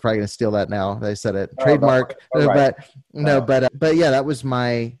someone's probably going to steal that now that I said it. Trademark. Right. But yeah, that was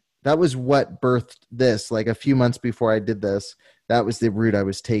what birthed this. Like a few months before I did this, that was the route I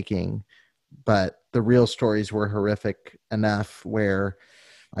was taking. But the real stories were horrific enough where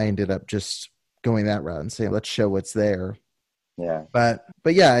I ended up just going that route and saying, let's show what's there. Yeah. But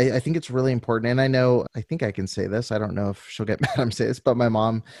yeah, I think it's really important. And I think I can say this. I don't know if she'll get mad I'm saying this, but my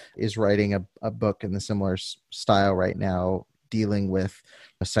mom is writing a book in the similar style right now, dealing with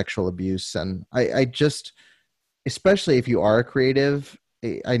sexual abuse. And I just, especially if you are a creative,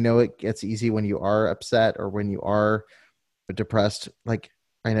 I know it gets easy when you are upset or when you are depressed. Like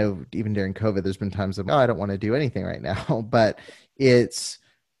I know even during COVID, there's been times of, I don't want to do anything right now, but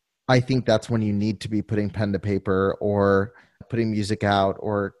I think that's when you need to be putting pen to paper or putting music out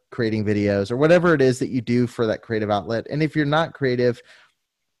or creating videos or whatever it is that you do for that creative outlet. And if you're not creative,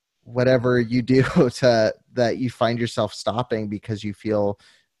 whatever you do that you find yourself stopping because you feel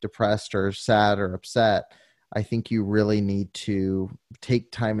depressed or sad or upset, I think you really need to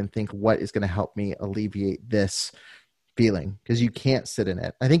take time and think, what is going to help me alleviate this feeling? Because you can't sit in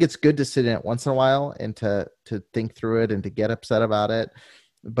it. I think it's good to sit in it once in a while and to think through it and to get upset about it.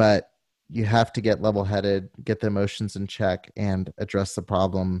 But you have to get level-headed, get the emotions in check, and address the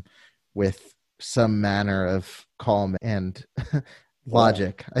problem with some manner of calm and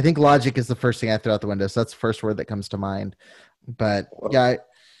logic. I think logic is the first thing I throw out the window. So that's the first word that comes to mind. But yeah.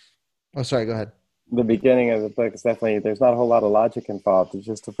 Sorry, go ahead. The beginning of the book is definitely, there's not a whole lot of logic involved. It's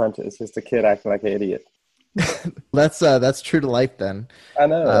just a kid acting like an idiot. That's true to life then. I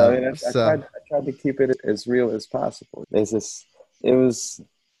know. I tried to keep it as real as possible.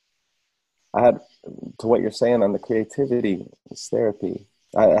 I had, to what you're saying on the creativity, it's therapy.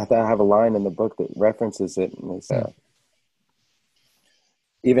 I have a line in the book that references it, and it's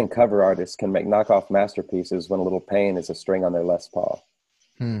even cover artists can make knockoff masterpieces when a little pain is a string on their Les Paul.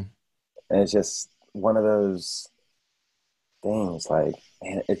 And it's just one of those things, like,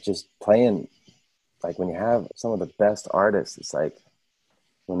 man, it's just playing, like when you have some of the best artists, it's like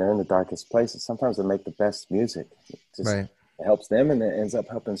when they're in the darkest places, sometimes they make the best music. Right. It helps them, and it ends up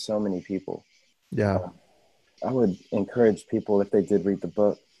helping so many people. Yeah. I would encourage people, if they did read the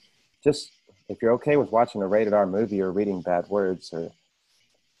book, just if you're okay with watching a rated R movie or reading bad words, or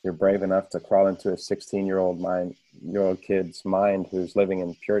you're brave enough to crawl into a 16-year-old kid's mind who's living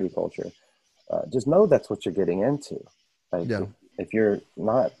in purity culture, just know that's what you're getting into. Like, if you're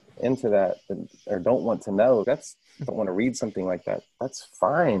not into that or don't want to know, don't want to read something like that, that's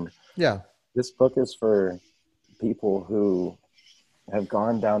fine. Yeah. This book is for people who have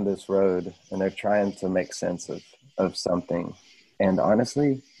gone down this road and they're trying to make sense of something. And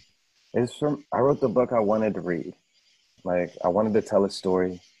honestly, I wrote the book I wanted to read. Like, I wanted to tell a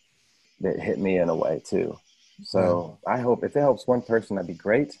story that hit me in a way too. So I hope if it helps one person, that'd be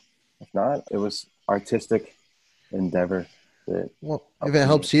great. If not, it was artistic endeavor. If it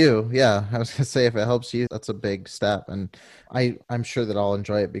helps you, yeah, I was going to say, if it helps you, that's a big step. And I'm sure that I'll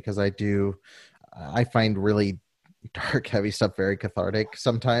enjoy it, because I find really dark, heavy stuff very cathartic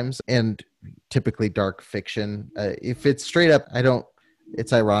sometimes, and typically dark fiction. If it's straight up,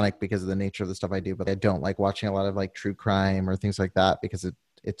 it's ironic because of the nature of the stuff I do, but I don't like watching a lot of like true crime or things like that, because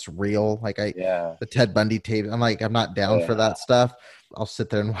it's real. Like the Ted Bundy tape, I'm not down for that stuff. I'll sit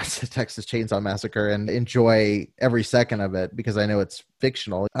there and watch the Texas Chainsaw Massacre and enjoy every second of it because I know it's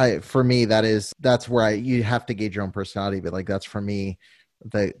fictional. For me, that's where you have to gauge your own personality, but like, that's for me.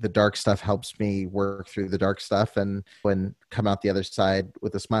 The dark stuff helps me work through the dark stuff and come out the other side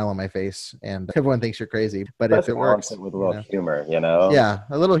with a smile on my face, and everyone thinks you're crazy, but if it works with a little humor,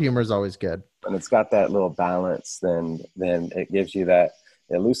 a little humor is always good, and it's got that little balance, then it gives you that,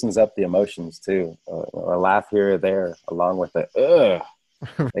 it loosens up the emotions too. A laugh here or there along with it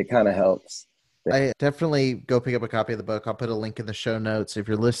kind of helps. I definitely go pick up a copy of the book. I'll put a link in the show notes. If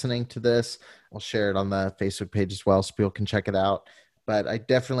you're listening to this, I'll share it on the Facebook page as well so people can check it out. But I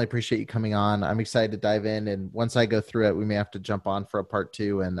definitely appreciate you coming on. I'm excited to dive in. And once I go through it, we may have to jump on for a part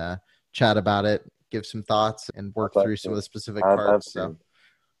 2 and chat about it, give some thoughts, and work through some of the specific parts. So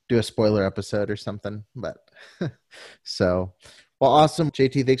do a spoiler episode or something. But so, Well, awesome.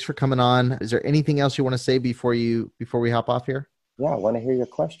 JT, thanks for coming on. Is there anything else you want to say before we hop off here? Yeah, I want to hear your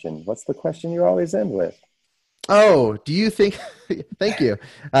question. What's the question you always end with? Oh, do you think, thank you.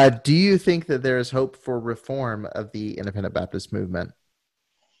 Do you think that there is hope for reform of the independent Baptist movement?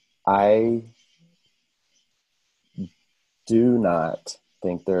 I do not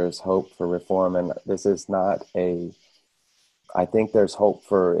think there's hope for reform. And this is not I think there's hope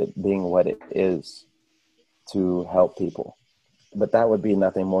for it being what it is to help people. But that would be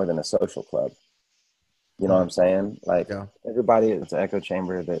nothing more than a social club. You know what I'm saying? Like Yeah. everybody, it's an echo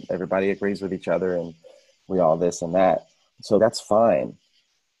chamber that everybody agrees with each other and we all this and that. So that's fine.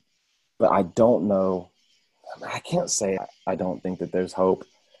 But I don't know. I can't say I don't think that there's hope.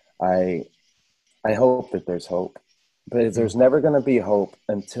 I hope that there's hope. But there's never going to be hope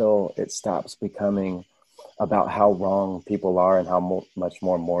until it stops becoming about how wrong people are and how much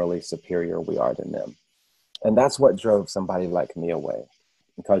more morally superior we are than them. And that's what drove somebody like me away,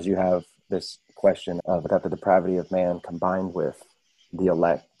 because you have this question of that the depravity of man combined with the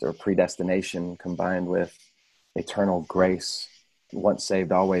elect, or predestination combined with eternal grace, once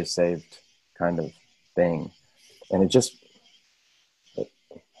saved, always saved kind of thing. And it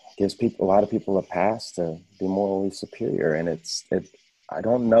gives a lot of people a pass to be morally superior. And I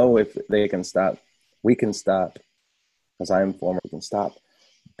don't know if we can stop, as I am former, we can stop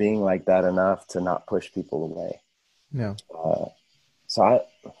being like that enough to not push people away. Yeah. So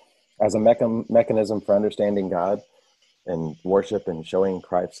as a mechanism for understanding God and worship and showing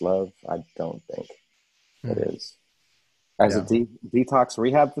Christ's love, I don't think it is. As a detox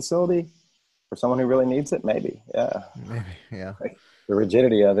rehab facility for someone who really needs it, maybe. Yeah. Maybe. Yeah. Like the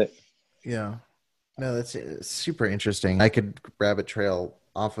rigidity of it. Yeah. No, that's super interesting. I could rabbit trail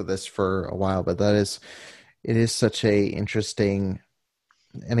off of this for a while, but it is such a interesting,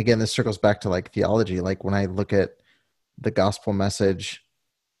 and again, this circles back to like theology. Like when I look at the gospel message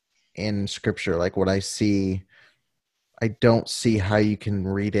in scripture, like what I see, I don't see how you can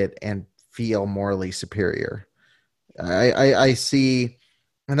read it and feel morally superior. I see,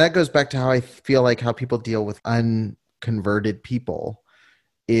 and that goes back to how I feel like how people deal with unconverted people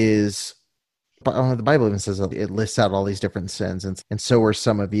is, the Bible even says it lists out all these different sins, and so are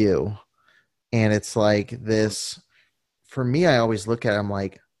some of you. And it's like this, for me, I always look at it, I'm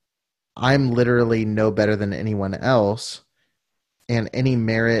like, I'm literally no better than anyone else. And any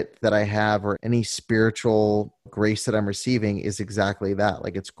merit that I have or any spiritual grace that I'm receiving is exactly that.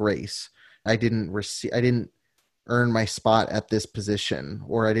 Like, it's grace. I didn't earn my spot at this position,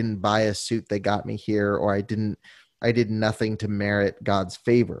 or I didn't buy a suit that got me here, or I did nothing to merit God's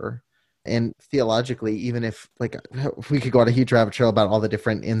favor. And theologically, even if we could go on a huge rabbit trail about all the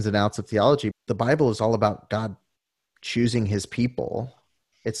different ins and outs of theology, the Bible is all about God choosing his people.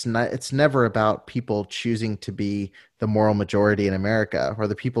 It's never about people choosing to be the moral majority in America, or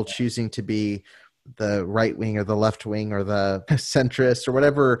the people choosing to be the right wing or the left wing or the centrist or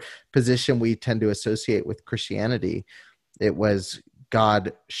whatever position we tend to associate with Christianity. It was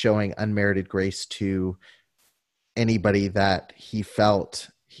God showing unmerited grace to anybody that he felt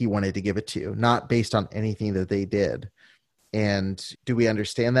he wanted to give it to, not based on anything that they did. And do we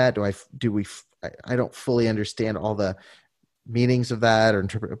understand that? I don't fully understand all the meanings of that or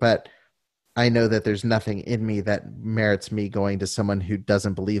interpret, but I know that there's nothing in me that merits me going to someone who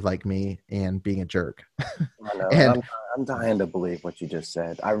doesn't believe like me and being a jerk. I know. I'm dying to believe what you just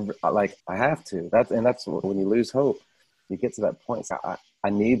said. I have to. That's when you lose hope, you get to that point. So I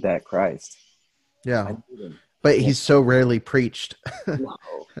need that Christ. Yeah. I need him. But he's so rarely preached. No.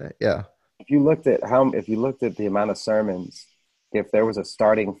 Yeah. If you looked at the amount of sermons, if there was a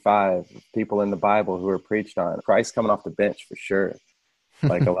starting 5 people in the Bible who were preached on, Christ coming off the bench for sure.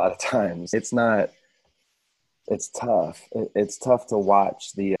 Like a lot of times, it's tough. It's tough to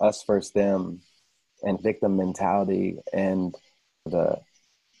watch the us versus them and victim mentality and the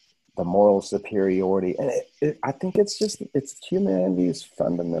moral superiority. And I think it's humanity's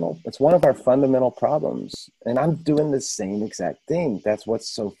fundamental. It's one of our fundamental problems. And I'm doing the same exact thing. That's what's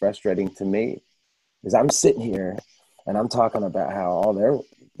so frustrating to me, is I'm sitting here and I'm talking about how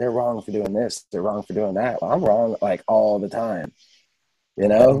they're wrong for doing this, they're wrong for doing that. Well, I'm wrong like all the time. You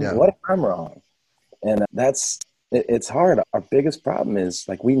know, Yeah. What if I'm wrong? And it's hard. Our biggest problem is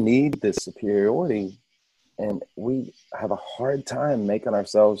like we need this superiority, and we have a hard time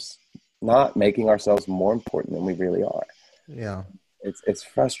not making ourselves more important than we really are. Yeah. It's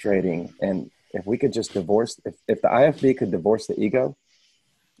frustrating. And if we could just if the IFB could divorce the ego,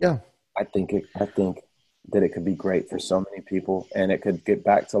 Yeah. I think that it could be great for so many people, and it could get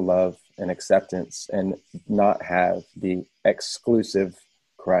back to love and acceptance and not have the exclusive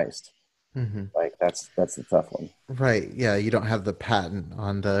Christ. Mm-hmm. Like that's the tough one. Right. Yeah. You don't have the patent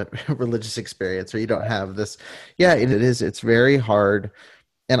on the religious experience, or you don't have this. Yeah, it's very hard.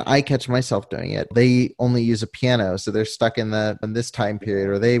 And I catch myself doing it. They only use a piano. So they're stuck in this time period,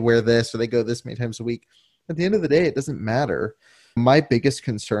 or they wear this, or they go this many times a week. At the end of the day, it doesn't matter. My biggest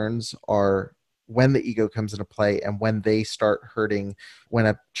concerns are when the ego comes into play and when they start hurting, when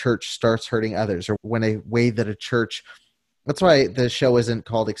a church starts hurting others, or when a way that a church. That's why the show isn't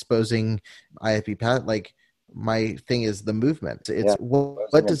called Exposing IFB Pat. Like, my thing is the movement. It's Yeah.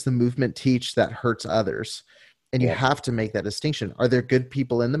 what does the movement teach that hurts others? And you Yeah. have to make that distinction. Are there good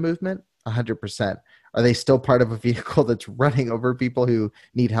people in the movement? 100%. Are they still part of a vehicle that's running over people who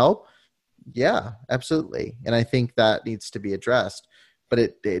need help? Yeah, absolutely. And I think that needs to be addressed. But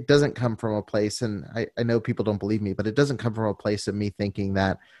it doesn't come from a place, and I know people don't believe me, but it doesn't come from a place of me thinking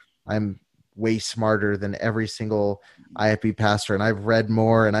that I'm way smarter than every single IFB pastor and I've read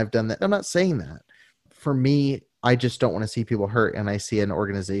more and I've done that. I'm not saying that. For me, I just don't want to see people hurt. And I see an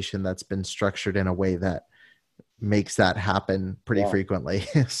organization that's been structured in a way that makes that happen pretty frequently.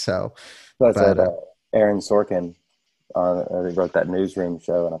 So that's Aaron Sorkin he wrote that Newsroom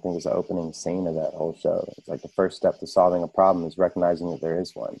show, and I think it was the opening scene of that whole show. It's like the first step to solving a problem is recognizing that there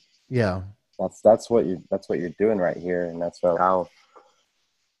is one. Yeah. That's what you're doing right here. And that's what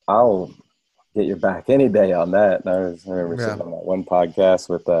I'll get your back any day on that. And I remember sitting on that one podcast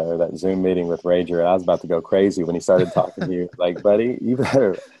with or that Zoom meeting with Rager, and I was about to go crazy when he started talking to you. Like, buddy, you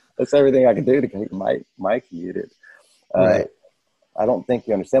better. That's everything I can do to keep my mic muted. Right. I don't think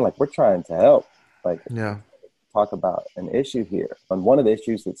you understand. Like, we're trying to help. Like, talk about an issue here. And one of the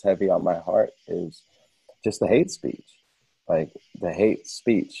issues that's heavy on my heart is just the hate speech. Like, the hate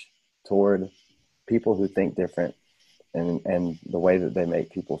speech toward people who think different, and the way that they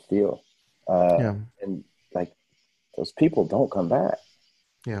make people feel. And like, those people don't come back.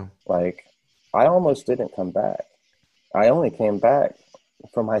 Yeah. Like, I almost didn't come back. I only came back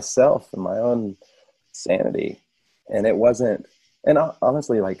for myself and my own sanity. And it wasn't, and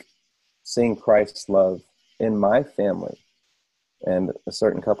honestly, like, seeing Christ's love in my family and a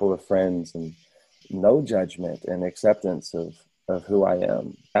certain couple of friends, and no judgment and acceptance of who I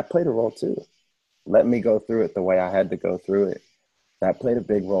am, that played a role too. Let me go through it the way I had to go through it. That played a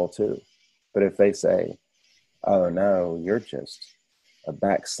big role too. But if they say, oh no, you're just a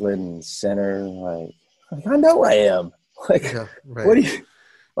backslidden sinner, like I know I am. Like, what do you,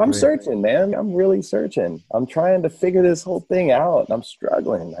 I'm searching, man. I'm really searching. I'm trying to figure this whole thing out. I'm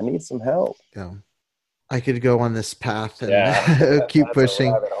struggling. I need some help. Yeah. I could go on this path and keep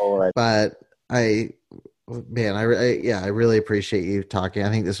pushing, but I really appreciate you talking. I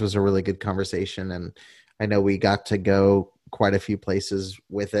think this was a really good conversation, and I know we got to go quite a few places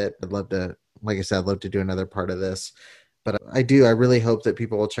with it. I'd love to, like I said, I'd love to do another part of this, but I really hope that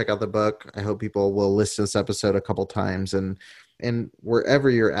people will check out the book. I hope people will listen to this episode a couple times, and wherever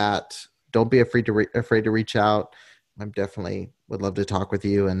you're at, don't be afraid to reach out. I definitely would love to talk with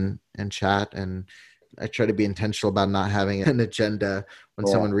you and chat. And I try to be intentional about not having an agenda when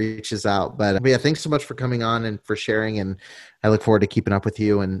someone reaches out. But yeah, thanks so much for coming on and for sharing. And I look forward to keeping up with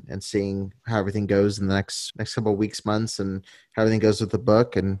you and seeing how everything goes in the next couple of weeks, months, and how everything goes with the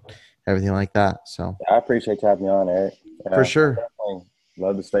book and everything like that. So I appreciate you having me on, Eric. For sure. Definitely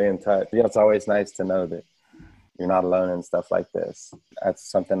love to stay in touch. It's always nice to know that you're not alone in stuff like this. That's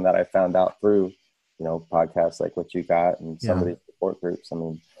something that I found out through, podcasts like what you got and some of these support groups. I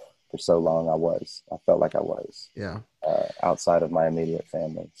mean, for so long I felt like I was outside of my immediate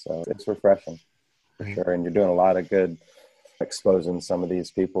family. So it's refreshing for sure. And you're doing a lot of good exposing some of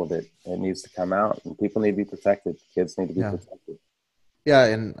these people that it needs to come out, and people need to be protected. Kids need to be protected. Yeah.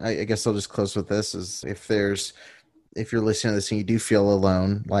 And I guess I'll just close with this is if you're listening to this and you do feel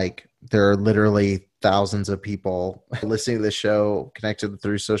alone, like there are literally thousands of people listening to the show connected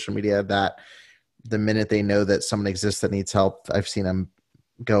through social media that the minute they know that someone exists that needs help, I've seen them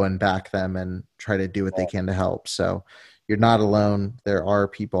go and back them and try to do what they can to help. So you're not alone. There are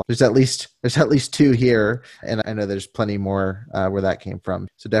people. There's at least two here, and I know there's plenty more where that came from.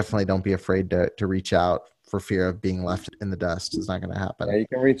 So definitely don't be afraid to reach out for fear of being left in the dust. It's not going to happen. Yeah, you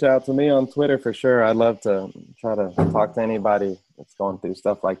can reach out to me on Twitter for sure. I'd love to try to talk to anybody that's going through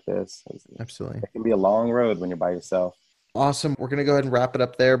stuff like this. Absolutely. It can be a long road when you're by yourself. Awesome. We're going to go ahead and wrap it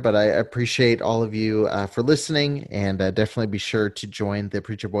up there, but I appreciate all of you for listening, and definitely be sure to join the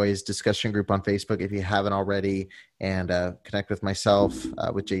Preacher Boys discussion group on Facebook if you haven't already, and connect with myself,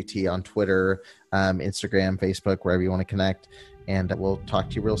 with JT on Twitter, Instagram, Facebook, wherever you want to connect, and we'll talk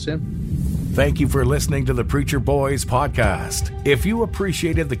to you real soon. Thank you for listening to the Preacher Boys podcast. If you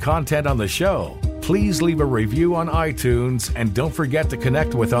appreciated the content on the show, please leave a review on iTunes and don't forget to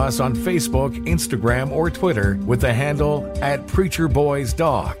connect with us on Facebook, Instagram, or Twitter with the handle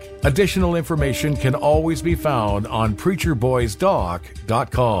 @PreacherBoysDoc. Additional information can always be found on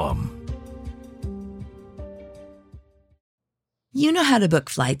PreacherBoysDoc.com. You know how to book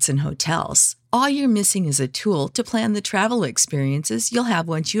flights and hotels. All you're missing is a tool to plan the travel experiences you'll have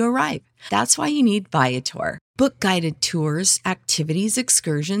once you arrive. That's why you need Viator. Book guided tours, activities,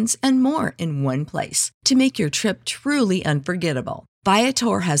 excursions, and more in one place to make your trip truly unforgettable.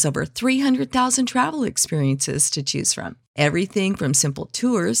 Viator has over 300,000 travel experiences to choose from. Everything from simple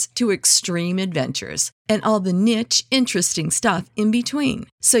tours to extreme adventures and all the niche, interesting stuff in between.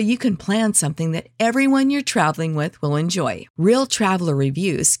 So you can plan something that everyone you're traveling with will enjoy. Real traveler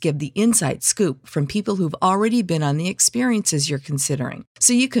reviews give the inside scoop from people who've already been on the experiences you're considering.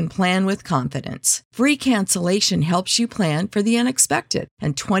 So you can plan with confidence. Free cancellation helps you plan for the unexpected.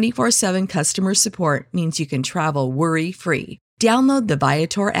 And 24/7 customer support means you can travel worry-free. Download the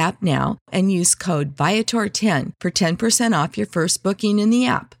Viator app now and use code Viator10 for 10% off your first booking in the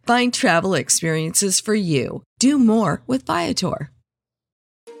app. Find travel experiences for you. Do more with Viator.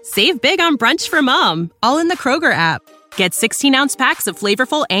 Save big on brunch for mom, all in the Kroger app. Get 16-ounce packs of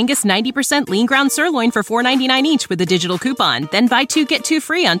flavorful Angus 90% lean ground sirloin for $4.99 each with a digital coupon. Then buy 2, get 2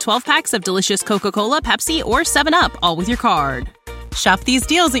 free on 12 packs of delicious Coca-Cola, Pepsi, or 7-Up, all with your card. Shop these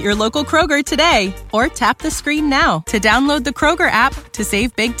deals at your local Kroger today, or tap the screen now to download the Kroger app to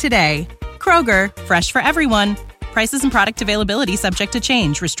save big today. Kroger, fresh for everyone. Prices and product availability subject to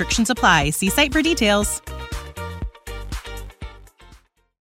change. Restrictions apply. See site for details.